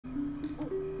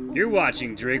You're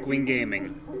watching Drakewing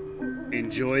Gaming.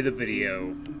 Enjoy the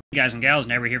video. Hey guys and gals,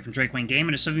 Never here from Drakewing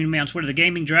Gaming. It's something to me on Twitter, The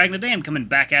Gaming Dragon. Today I'm coming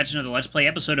back at you another Let's Play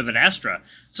episode of Adastra.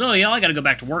 So y'all, I gotta go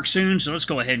back to work soon, so let's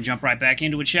go ahead and jump right back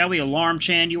into it, shall we? Alarm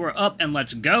Chan, you are up, and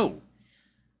let's go!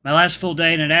 My last full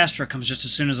day in Adastra comes just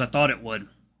as soon as I thought it would.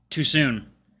 Too soon.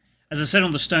 As I sit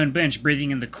on the stone bench,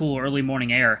 breathing in the cool early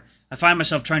morning air, I find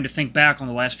myself trying to think back on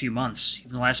the last few months,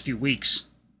 even the last few weeks.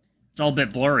 It's all a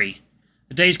bit blurry.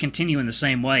 The days continue in the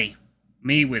same way.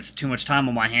 Me with too much time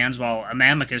on my hands, while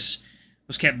Amamicus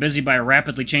was kept busy by a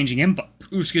rapidly changing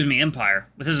empire.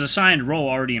 With his assigned role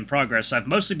already in progress, I've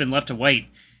mostly been left to wait,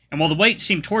 and while the wait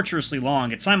seemed torturously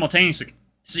long, it simultaneously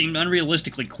seemed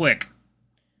unrealistically quick.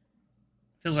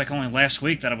 Feels like only last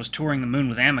week that I was touring the moon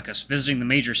with Amicus, visiting the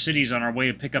major cities on our way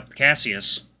to pick up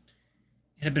Cassius.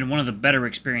 It had been one of the better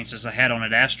experiences I had on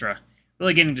Adastra,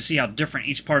 really getting to see how different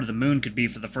each part of the moon could be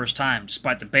for the first time,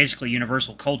 despite the basically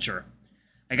universal culture.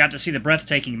 I got to see the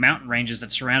breathtaking mountain ranges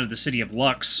that surrounded the city of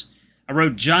Lux. I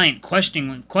rode giant,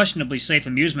 questionably safe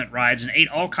amusement rides and ate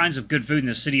all kinds of good food in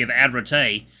the city of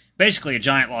Adrote, basically a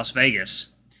giant Las Vegas.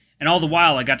 And all the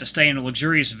while I got to stay in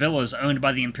luxurious villas owned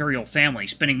by the imperial family,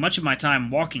 spending much of my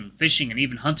time walking, fishing, and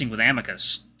even hunting with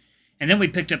Amicus. And then we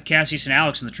picked up Cassius and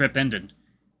Alex and the trip ended.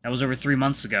 That was over 3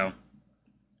 months ago.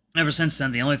 Ever since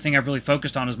then, the only thing I've really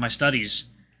focused on is my studies.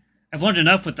 I've learned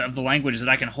enough of the language that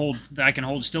I can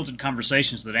hold stilted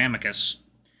conversations with Amicus.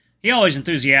 He always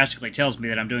enthusiastically tells me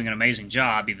that I'm doing an amazing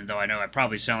job, even though I know I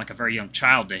probably sound like a very young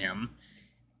child to him.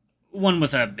 One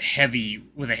with a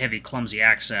heavy, clumsy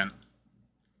accent.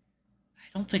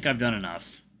 I don't think I've done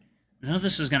enough. None of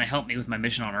this is going to help me with my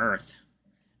mission on Earth.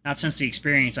 Not since the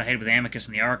experience I had with Amicus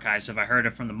in the archives have I heard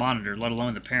it from the Monitor, let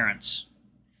alone the parents.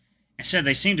 Instead,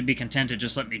 they seem to be content to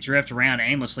just let me drift around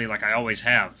aimlessly like I always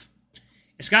have.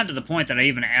 It's gotten to the point that I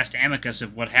even asked Amicus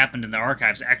if what happened in the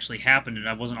archives actually happened and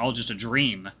it wasn't all just a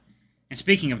dream. And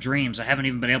speaking of dreams, I haven't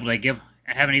even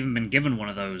been given one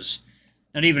of those.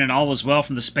 Not even an all is well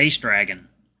from the space dragon.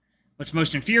 What's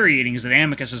most infuriating is that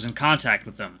Amicus is in contact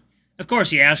with them. Of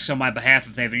course, he asks on my behalf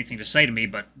if they have anything to say to me,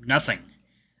 but nothing.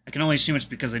 I can only assume it's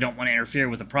because they don't want to interfere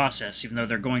with the process, even though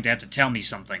they're going to have to tell me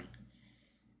something.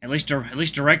 At least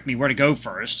direct me where to go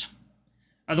first.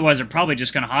 Otherwise, they're probably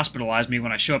just going to hospitalize me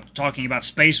when I show up talking about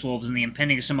space wolves and the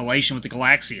impending assimilation with the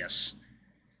Galaxius.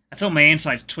 I feel my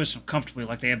insides twist uncomfortably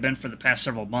like they have been for the past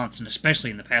several months, and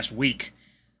especially in the past week.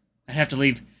 I had to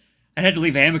leave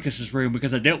Amicus's room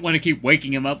because I didn't want to keep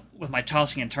waking him up with my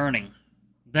tossing and turning.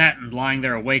 That and lying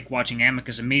there awake watching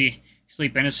Amicus immediately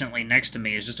sleep innocently next to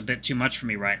me is just a bit too much for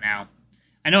me right now.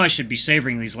 I know I should be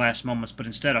savoring these last moments, but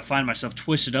instead I find myself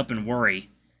twisted up in worry.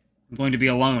 I'm going to be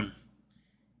alone.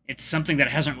 It's something that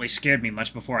hasn't really scared me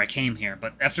much before I came here,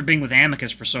 but after being with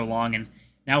Amicus for so long, and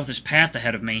now with this path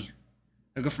ahead of me,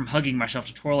 I go from hugging myself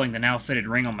to twirling the now-fitted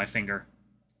ring on my finger.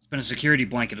 It's been a security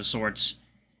blanket of sorts.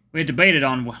 We had debated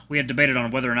on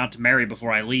whether or not to marry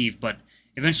before I leave, but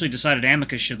eventually decided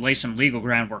Amicus should lay some legal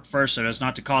groundwork first so as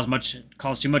not to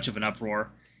cause too much of an uproar.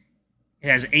 He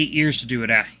has 8 years to do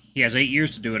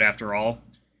it after all.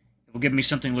 It will give me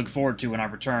something to look forward to when I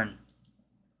return.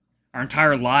 Our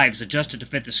entire lives adjusted to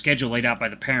fit the schedule laid out by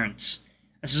the parents.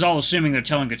 This is all assuming they're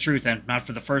telling the truth, and not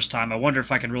for the first time. I wonder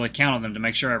if I can really count on them to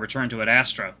make sure I return to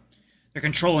Adastra. They're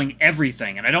controlling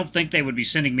everything, and I don't think they would be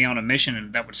sending me on a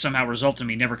mission that would somehow result in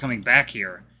me never coming back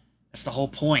here. That's the whole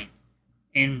point.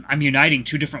 And I'm uniting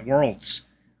two different worlds.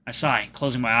 I sigh,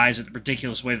 closing my eyes at the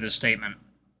ridiculous weight of this statement.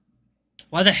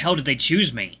 Why the hell did they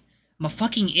choose me? I'm a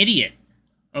fucking idiot.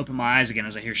 I open my eyes again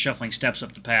as I hear shuffling steps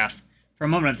up the path. For a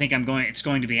moment I think it's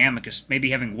going to be Amicus, maybe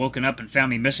having woken up and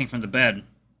found me missing from the bed.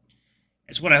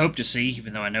 It's what I hope to see,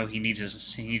 even though I know he needs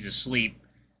his sleep.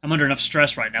 I'm under enough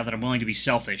stress right now that I'm willing to be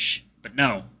selfish. But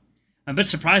no. I'm a bit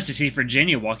surprised to see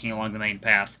Virginia walking along the main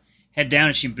path. Head down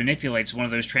as she manipulates one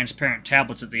of those transparent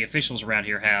tablets that the officials around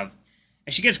here have.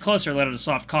 As she gets closer, I let out a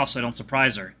soft cough so I don't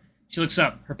surprise her. She looks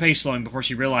up, her pace slowing before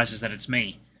she realizes that it's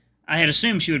me. I had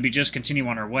assumed she would be just continue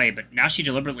on her way, but now she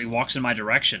deliberately walks in my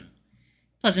direction.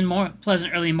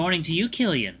 Pleasant early morning to you,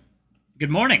 Kyllian. Good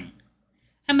morning.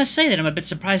 I must say that I'm a bit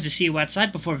surprised to see you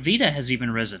outside before Vita has even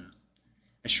risen.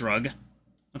 I shrug.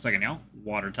 Looks like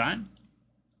water time.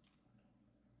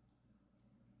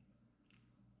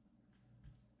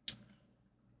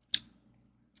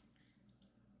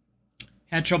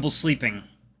 Had trouble sleeping.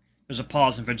 There's a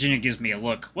pause and Virginia gives me a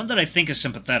look, one that I think is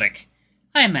sympathetic.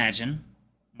 I imagine.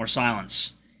 More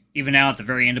silence. Even now, at the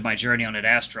very end of my journey on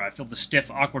Adastra, I feel the stiff,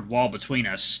 awkward wall between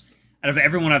us. Out of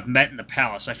everyone I've met in the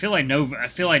palace, I feel I know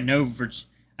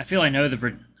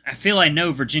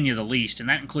Virginia the least, and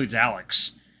that includes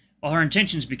Alex. While her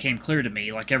intentions became clear to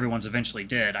me, like everyone's eventually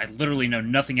did, I literally know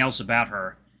nothing else about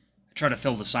her. I try to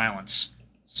fill the silence.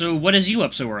 So what has you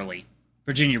up so early?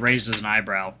 Virginia raises an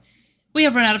eyebrow. We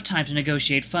have run out of time to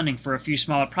negotiate funding for a few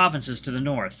smaller provinces to the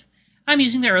north. I'm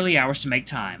using the early hours to make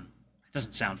time. That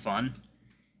doesn't sound fun.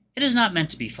 It is not meant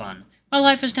to be fun. My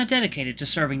life is now dedicated to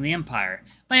serving the Empire.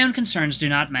 My own concerns do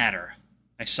not matter.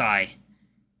 I sigh.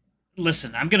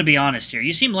 Listen, I'm going to be honest here.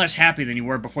 You seem less happy than you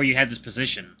were before you had this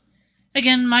position.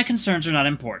 Again, my concerns are not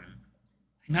important.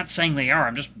 I'm not saying they are.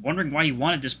 I'm just wondering why you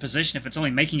wanted this position if it's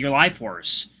only making your life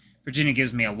worse. Virginia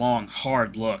gives me a long,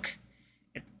 hard look.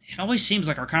 It always seems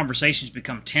like our conversations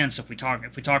become tense if we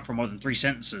talk for more than 3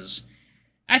 sentences.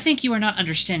 I think you are not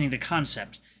understanding the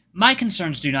concept. My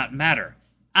concerns do not matter.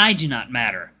 I do not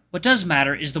matter. What does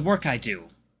matter is the work I do.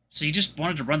 So you just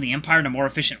wanted to run the Empire in a more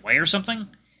efficient way or something?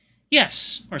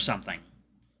 Yes, or something.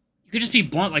 You could just be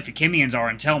blunt like the Kyllians are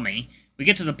and tell me. We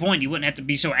get to the point, you wouldn't have to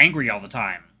be so angry all the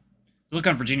time. The look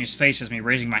on Virginia's face has me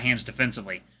raising my hands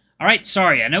defensively. Alright,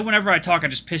 sorry, I know whenever I talk I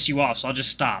just piss you off, so I'll just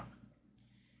stop.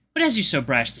 What has you so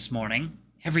brash this morning?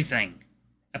 Everything.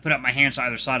 I put out my hands to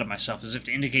either side of myself as if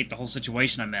to indicate the whole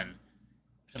situation I'm in.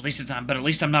 But at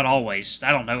least I'm not always,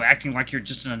 I don't know, acting like you're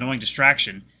just an annoying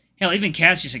distraction. Hell, even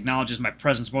Cassius acknowledges my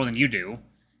presence more than you do.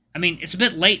 I mean, it's a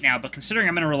bit late now, but considering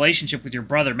I'm in a relationship with your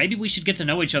brother, maybe we should get to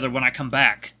know each other when I come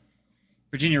back.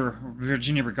 Virginia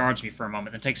regards me for a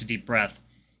moment, then takes a deep breath.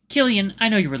 Kyllian, I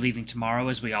know you are leaving tomorrow,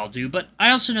 as we all do, but I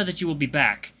also know that you will be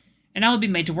back, and I will be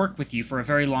made to work with you for a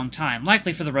very long time,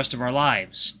 likely for the rest of our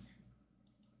lives.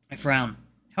 I frown.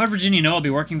 How would Virginia know I'll be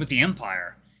working with the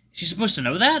Empire? Is she supposed to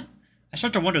know that? I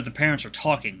start to wonder if the parents are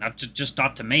talking, not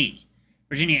to me.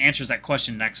 Virginia answers that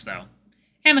question next, though.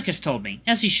 Amicus told me,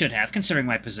 as he should have, considering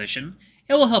my position.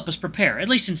 It will help us prepare, at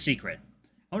least in secret.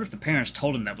 I wonder if the parents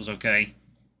told him that was okay.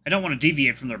 I don't want to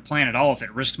deviate from their plan at all if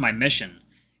it risks my mission.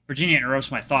 Virginia interrupts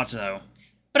my thoughts, though.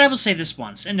 But I will say this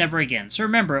once, and never again, so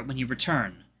remember it when you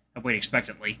return. I wait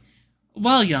expectantly.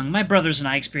 While young, my brothers and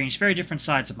I experienced very different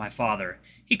sides of my father.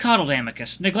 He coddled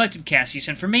Amicus, neglected Cassius,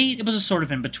 and for me, it was a sort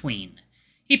of in-between.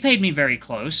 He paid me very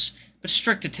close, but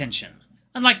strict attention.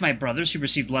 Unlike my brothers, who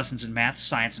received lessons in math,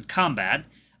 science, and combat,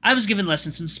 I was given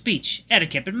lessons in speech,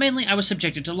 etiquette, but mainly I was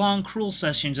subjected to long, cruel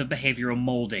sessions of behavioral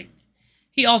molding.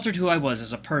 He altered who I was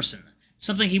as a person,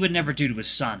 something he would never do to his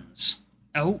sons.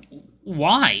 Oh,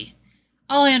 why?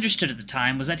 All I understood at the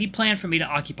time was that he planned for me to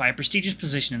occupy a prestigious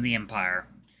position in the Empire.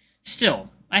 Still,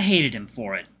 I hated him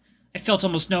for it. I felt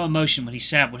almost no emotion when his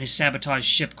sabotaged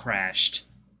ship crashed.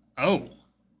 Oh.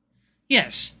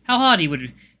 Yes, odd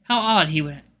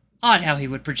how he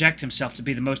would project himself to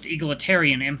be the most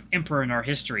egalitarian emperor in our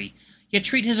history, yet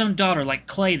treat his own daughter like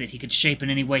clay that he could shape in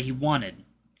any way he wanted.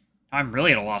 I'm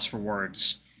really at a loss for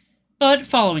words. But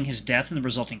following his death and the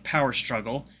resulting power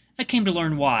struggle, I came to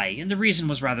learn why, and the reason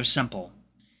was rather simple.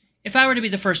 If I were to be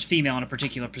the first female in a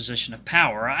particular position of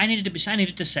power, I needed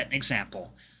to set an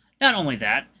example. Not only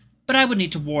that, but I would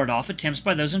need to ward off attempts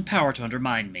by those in power to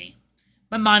undermine me.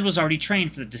 My mind was already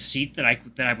trained for the deceit that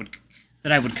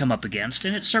I would come up against,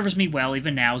 and it serves me well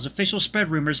even now as officials spread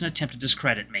rumors and attempt to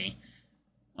discredit me.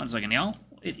 One second, y'all.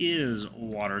 It is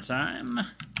water time.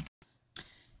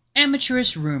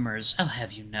 Amateurish rumors, I'll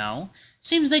have you know.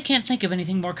 Seems they can't think of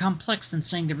anything more complex than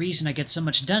saying the reason I get so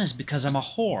much done is because I'm a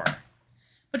whore.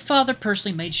 But Father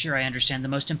personally made sure I understand the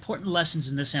most important lessons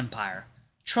in this empire.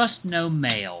 Trust no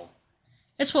male.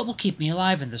 It's what will keep me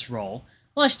alive in this role.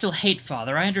 While I still hate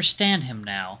Father, I understand him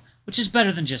now, which is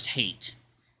better than just hate.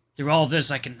 Through all this,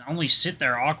 I can only sit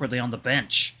there awkwardly on the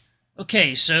bench.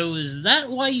 Okay, so is that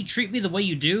why you treat me the way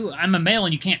you do? I'm a male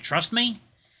and you can't trust me?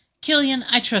 Kyllian,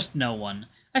 I trust no one.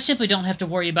 I simply don't have to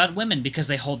worry about women because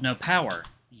they hold no power.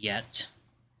 Yet.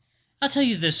 I'll tell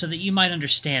you this so that you might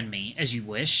understand me, as you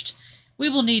wished. We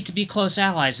will need to be close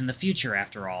allies in the future,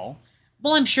 after all.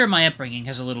 Well, I'm sure my upbringing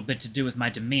has a little bit to do with my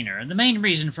demeanor, and the main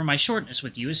reason for my shortness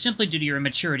with you is simply due to your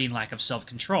immaturity and lack of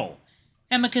self-control.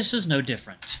 Amicus is no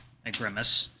different. I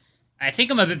grimace. I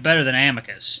think I'm a bit better than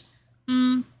Amicus.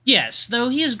 Yes, though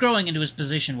he is growing into his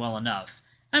position well enough.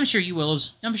 I'm sure you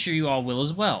all will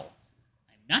as well.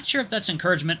 I'm not sure if that's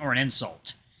encouragement or an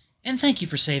insult. And thank you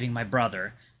for saving my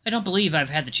brother. I don't believe I've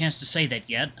had the chance to say that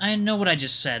yet. I know what I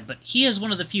just said, but he is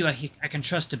one of the few I can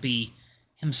trust to be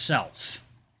himself.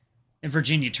 And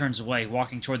Virginia turns away,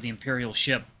 walking toward the Imperial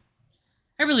ship.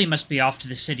 I really must be off to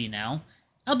the city now.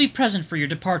 I'll be present for your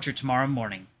departure tomorrow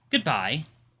morning. Goodbye.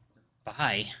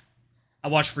 Bye. I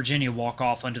watch Virginia walk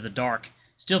off into the dark,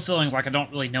 still feeling like I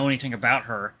don't really know anything about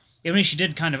her, even if she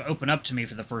did kind of open up to me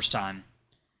for the first time.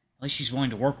 At least she's willing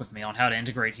to work with me on how to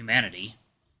integrate humanity.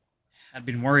 I've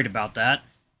been worried about that.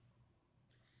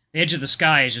 The edge of the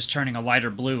sky is just turning a lighter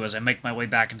blue as I make my way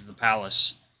back into the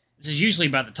palace. This is usually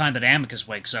about the time that Amicus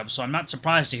wakes up, so I'm not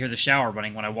surprised to hear the shower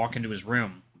running when I walk into his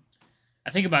room. I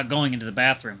think about going into the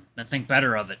bathroom, and think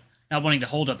better of it, not wanting to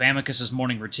hold up Amicus's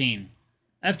morning routine.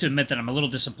 I have to admit that I'm a little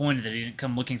disappointed that he didn't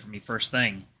come looking for me first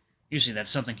thing. Usually that's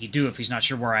something he'd do if he's not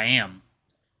sure where I am.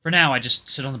 For now, I just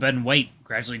sit on the bed and wait,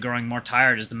 gradually growing more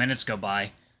tired as the minutes go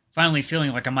by, finally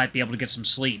feeling like I might be able to get some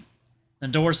sleep. The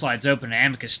door slides open and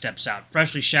Amicus steps out,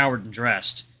 freshly showered and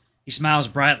dressed. He smiles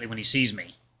brightly when he sees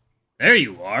me. "There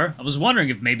you are. I was wondering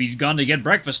if maybe you'd gone to get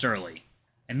breakfast early."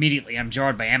 Immediately, I'm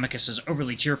jarred by Amicus's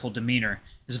overly cheerful demeanor,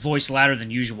 his voice louder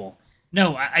than usual.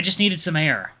 "No, I just needed some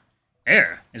air."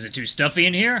 "Air? Is it too stuffy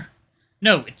in here?"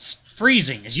 "No, it's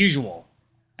freezing, as usual."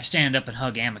 I stand up and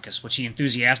hug Amicus, which he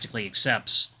enthusiastically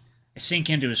accepts. I sink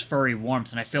into his furry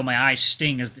warmth, and I feel my eyes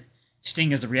sting as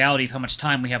the reality of how much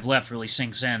time we have left really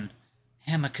sinks in.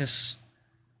 "Amicus."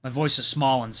 My voice is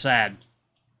small and sad.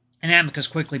 And Amicus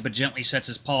quickly but gently sets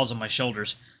his paws on my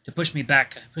shoulders to push me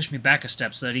back a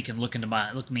step so that he can look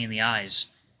me in the eyes.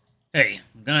 "Hey,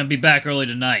 I'm gonna be back early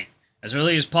tonight, as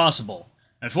early as possible.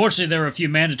 Unfortunately, there are a few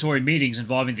mandatory meetings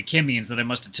involving the Kyllians that I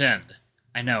must attend."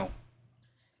 I know.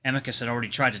 Amicus had already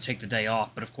tried to take the day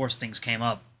off, but of course things came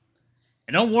up.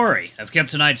 "And don't worry, I've kept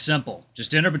tonight simple.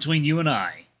 Just dinner between you and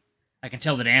I." I can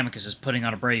tell that Amicus is putting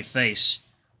on a brave face,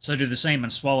 so I do the same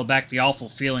and swallow back the awful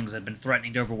feelings that have been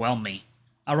threatening to overwhelm me.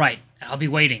 "All right, I'll be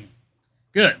waiting."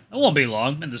 "Good. It won't be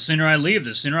long, and the sooner I leave,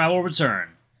 the sooner I will return."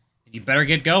 "And you better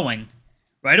get going."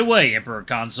 "Right away, Emperor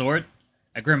Consort."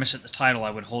 I grimace at the title I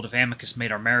would hold if Amicus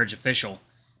made our marriage official,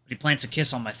 but he plants a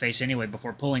kiss on my face anyway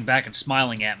before pulling back and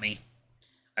smiling at me.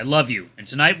 "I love you, and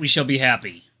tonight we shall be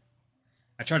happy."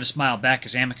 I try to smile back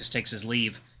as Amicus takes his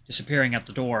leave, disappearing out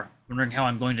the door, wondering how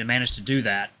I'm going to manage to do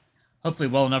that. Hopefully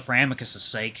well enough for Amicus's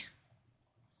sake.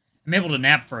 I'm able to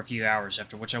nap for a few hours,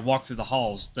 after which I walk through the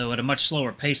halls, though at a much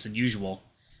slower pace than usual.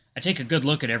 I take a good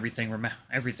look at everything,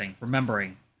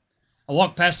 remembering. I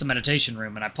walk past the meditation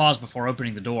room, and I pause before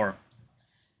opening the door.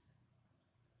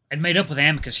 I'd made up with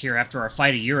Amicus here after our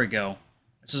fight a year ago.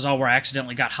 This is all where I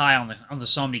accidentally got high on the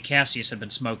Somni Cassius had been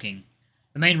smoking.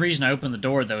 The main reason I opened the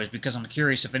door, though, is because I'm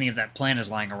curious if any of that plan is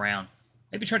lying around.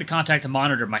 Maybe try to contact the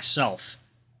monitor myself.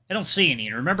 I don't see any,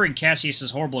 and remembering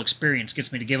Cassius's horrible experience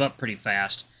gets me to give up pretty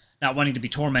fast, not wanting to be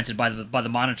tormented by the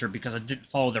monitor because I didn't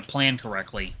follow their plan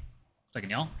correctly. Second,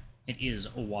 y'all. It is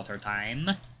water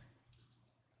time.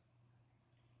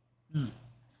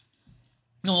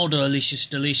 Oh, delicious,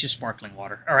 delicious sparkling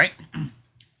water. Alright.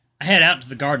 I head out into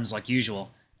the gardens like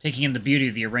usual, taking in the beauty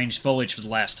of the arranged foliage for the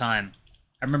last time.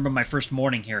 I remember my first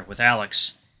morning here with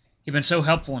Alex. He'd been so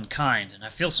helpful and kind, and I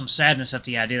feel some sadness at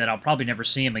the idea that I'll probably never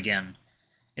see him again.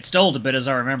 It's dulled a bit as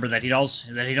I remember that he'd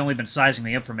only been sizing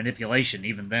me up for manipulation,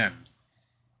 even then.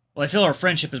 Well, I feel our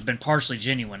friendship has been partially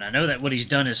genuine. I know that what he's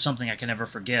done is something I can never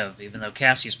forgive, even though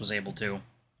Cassius was able to.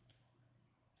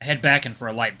 I head back in for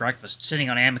a light breakfast, sitting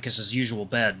on Amicus's usual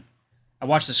bed. I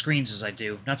watch the screens as I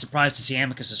do, not surprised to see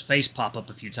Amicus's face pop up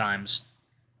a few times.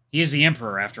 He is the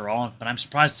Emperor, after all, but I'm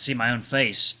surprised to see my own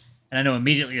face, and I know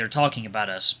immediately they're talking about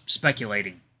us,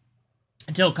 speculating.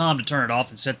 I tell Calm to turn it off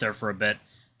and sit there for a bit,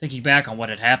 thinking back on what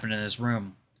had happened in his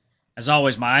room. As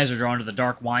always, my eyes are drawn to the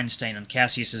dark wine stain on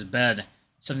Cassius's bed,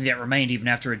 something that remained even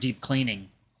after a deep cleaning.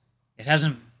 It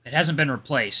hasn't been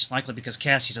replaced, likely because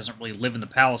Cassius doesn't really live in the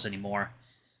palace anymore.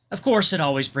 Of course, it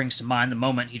always brings to mind the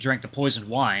moment he drank the poisoned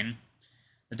wine.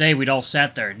 The day we'd all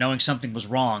sat there, knowing something was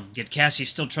wrong, yet Cassius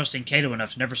still trusting Cato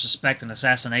enough to never suspect an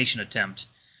assassination attempt.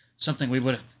 Something he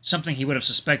would have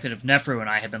suspected if Nefru and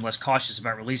I had been less cautious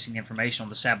about releasing the information on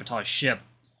the sabotaged ship.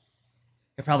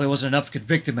 It probably wasn't enough to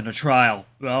convict him in a trial,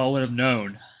 but all would have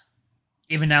known.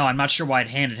 Even now, I'm not sure why I'd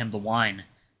handed him the wine,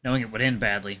 knowing it would end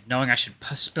badly, knowing I should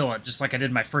spill it just like I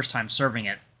did my first time serving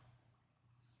it.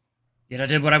 Yet I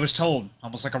did what I was told,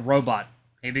 almost like a robot,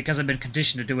 maybe because I'd been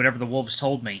conditioned to do whatever the wolves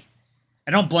told me.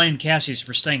 I don't blame Cassius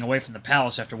for staying away from the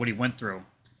palace after what he went through.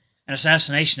 An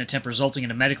assassination attempt resulting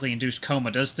in a medically induced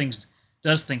coma does things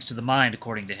to the mind,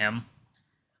 according to him.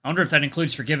 I wonder if that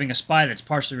includes forgiving a spy that's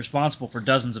partially responsible for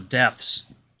dozens of deaths.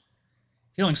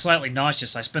 Feeling slightly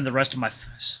nauseous, I send the rest of my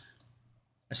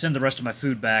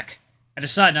food back. I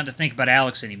decide not to think about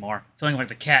Alex anymore, feeling like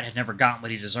the cat had never gotten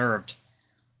what he deserved.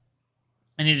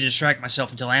 I need to distract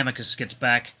myself until Amicus gets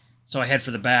back, so I head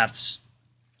for the baths.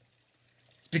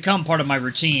 It's become part of my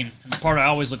routine, and the part I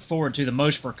always look forward to the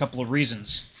most for a couple of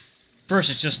reasons.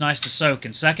 First, it's just nice to soak,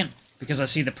 and second, because I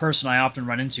see the person I often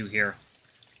run into here.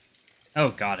 Oh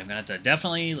god, I'm gonna have to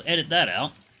definitely edit that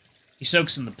out. He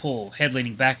soaks in the pool, head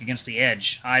leaning back against the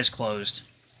edge, eyes closed.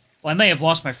 While I may have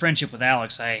lost my friendship with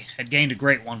Alex, I had gained a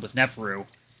great one with Neferu.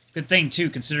 Good thing, too,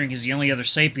 considering he's the only other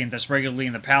sapient that's regularly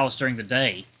in the palace during the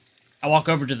day. I walk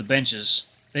over to the benches,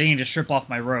 beginning to strip off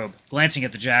my robe, glancing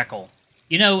at the jackal.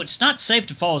 You know, it's not safe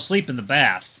to fall asleep in the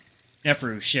bath.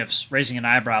 Neferu shifts, raising an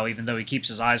eyebrow even though he keeps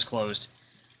his eyes closed.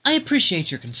 I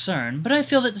appreciate your concern, but I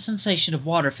feel that the sensation of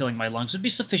water filling my lungs would be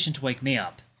sufficient to wake me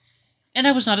up. And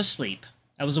I was not asleep.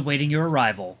 I was awaiting your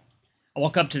arrival. I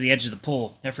walk up to the edge of the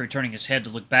pool, Neferu turning his head to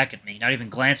look back at me, not even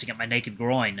glancing at my naked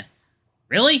groin.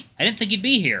 Really? I didn't think you'd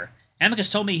be here. Amicus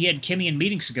told me he had Kyllian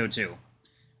meetings to go to.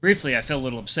 Briefly, I felt a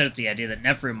little upset at the idea that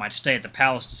Neferu might stay at the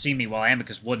palace to see me while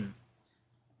Amicus wouldn't.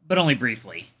 But only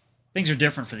briefly. Things are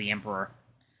different for the Emperor.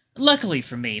 Luckily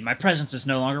for me, my presence is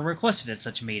no longer requested at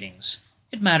such meetings.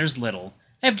 It matters little.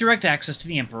 I have direct access to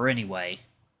the Emperor anyway.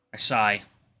 I sigh.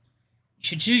 You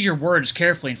should choose your words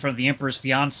carefully in front of the Emperor's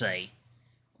fiancée.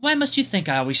 Why must you think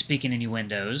I always speak in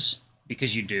innuendos?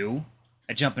 Because you do.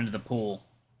 I jump into the pool.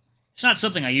 It's not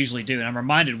something I usually do, and I'm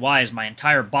reminded why as my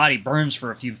entire body burns for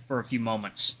a few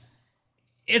moments.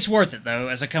 It's worth it, though,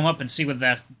 as I come up and see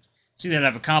that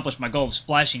I've accomplished my goal of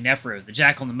splashing Neferu, the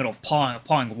jackal in the middle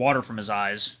pawing water from his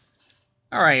eyes.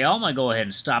 Alright, y'all, I'm going to go ahead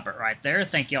and stop it right there.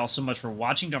 Thank you all so much for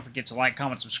watching. Don't forget to like,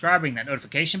 comment, subscribe, ring that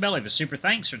notification bell. Leave a super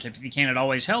thanks or tip if you can. It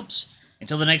always helps.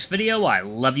 Until the next video, I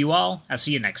love you all. I'll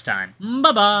see you next time.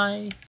 Bye-bye!